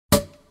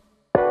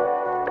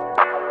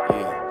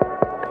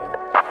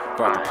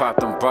About to pop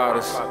them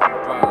bottles.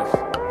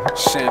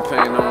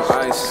 Champagne on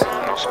ice.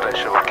 No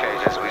special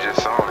occasions, we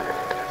just on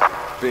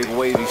it. Big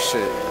wavy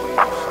shit.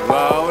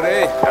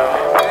 Loaded.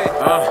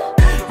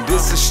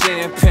 This a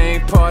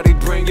champagne party,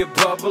 bring it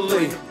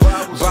bubbly.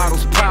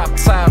 Bottles pop,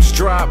 tops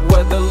drop,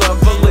 weather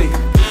lovely.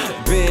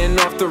 Been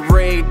off the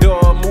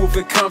radar,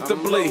 moving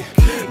comfortably.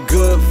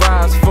 Good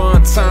vibes,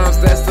 fun times,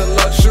 that's the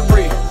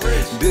luxury.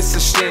 This a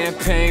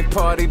champagne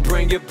party,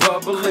 bring it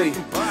bubbly.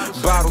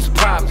 Bottles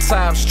pop,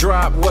 tops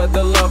drop,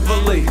 weather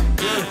lovely.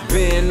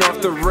 Been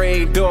off the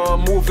radar,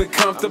 moving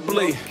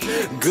comfortably.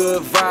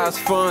 Good vibes,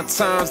 fun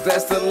times,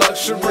 that's the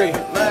luxury.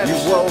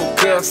 You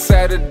woke up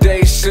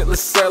Saturday, shit,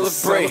 let's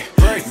celebrate.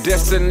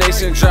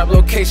 Destination, drop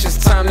locations,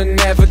 time to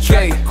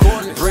navigate.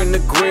 Bring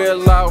the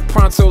grill out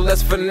pronto,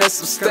 let's finesse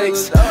some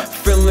steaks.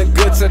 Feeling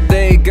good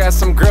today, got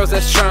some girls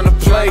that's tryna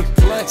play.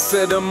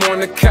 Sit them on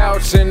the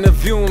couch,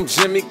 interview them,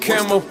 Jimmy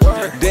Kimmel.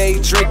 Day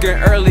drinking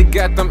early,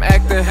 got them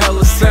acting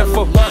hella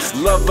sinful.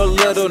 Love a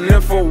little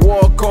nympho,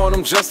 walk on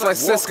them just like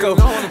Cisco.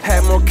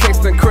 Had more kicks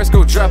than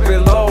Crisco, drop it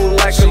low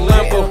like a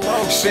limbo.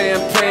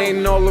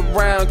 Champagne all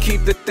around,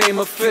 keep the theme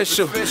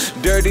official.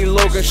 Dirty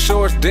Logan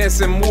shorts,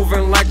 dancing,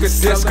 moving like a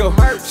disco.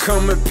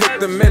 Come and pick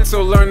the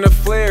mental, learn the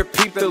flair,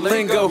 peep the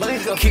lingo.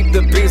 Keep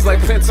the beats like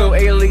Pinto,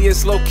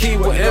 alias low key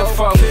with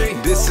info.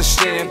 This a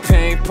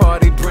champagne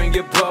party, bring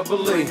it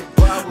bubbly.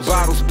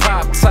 Bottles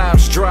pop,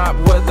 tops drop,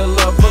 weather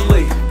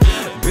lovely.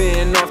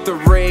 Been off the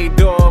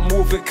radar,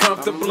 moving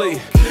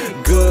comfortably.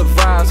 Good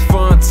vibes,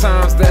 fun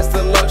times, that's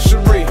the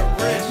luxury.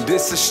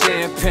 This a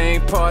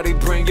champagne party,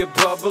 bring it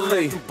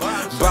bubbly.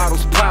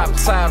 Bottles pop,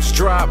 tops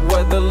drop,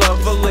 weather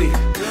lovely.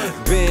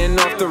 Been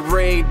off the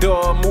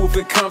radar,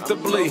 moving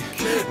comfortably.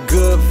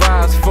 Good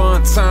vibes,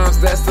 fun times,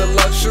 that's the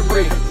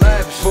luxury.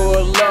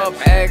 Pull up,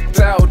 act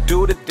out,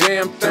 do the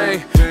damn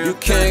thing. You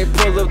can't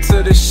pull up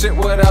to this shit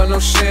without no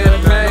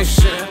champagne.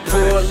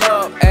 Pull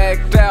up,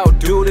 act out,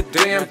 do the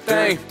damn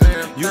thing.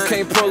 You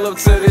can't pull up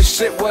to this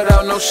shit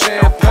without no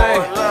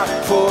champagne.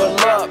 Pull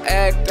up,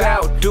 act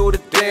out, do the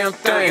damn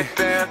thing.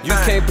 You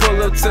can't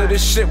pull up to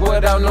this shit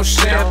without no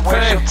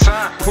champagne.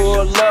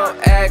 Pull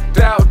up, act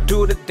out,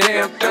 do the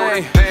damn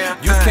thing.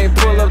 You can't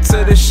pull up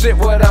to this shit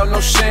without no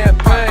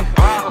champagne.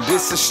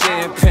 This a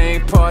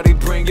champagne party,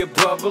 bring it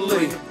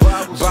bubbly.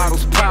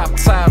 Bottles pop,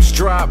 tops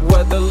drop,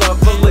 weather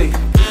lovely.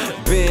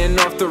 Been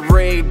off the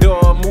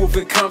radar,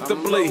 moving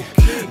comfortably.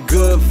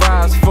 Good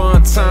vibes,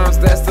 fun times,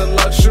 that's the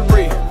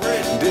luxury.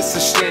 This a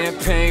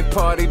champagne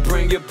party,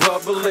 bring it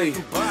bubbly.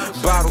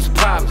 Bottles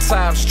pop,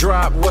 tops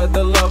drop,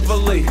 weather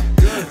lovely.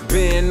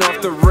 Been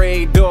off the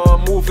radar,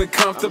 moving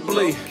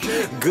comfortably.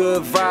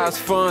 Good vibes,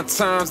 fun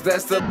times,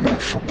 that's the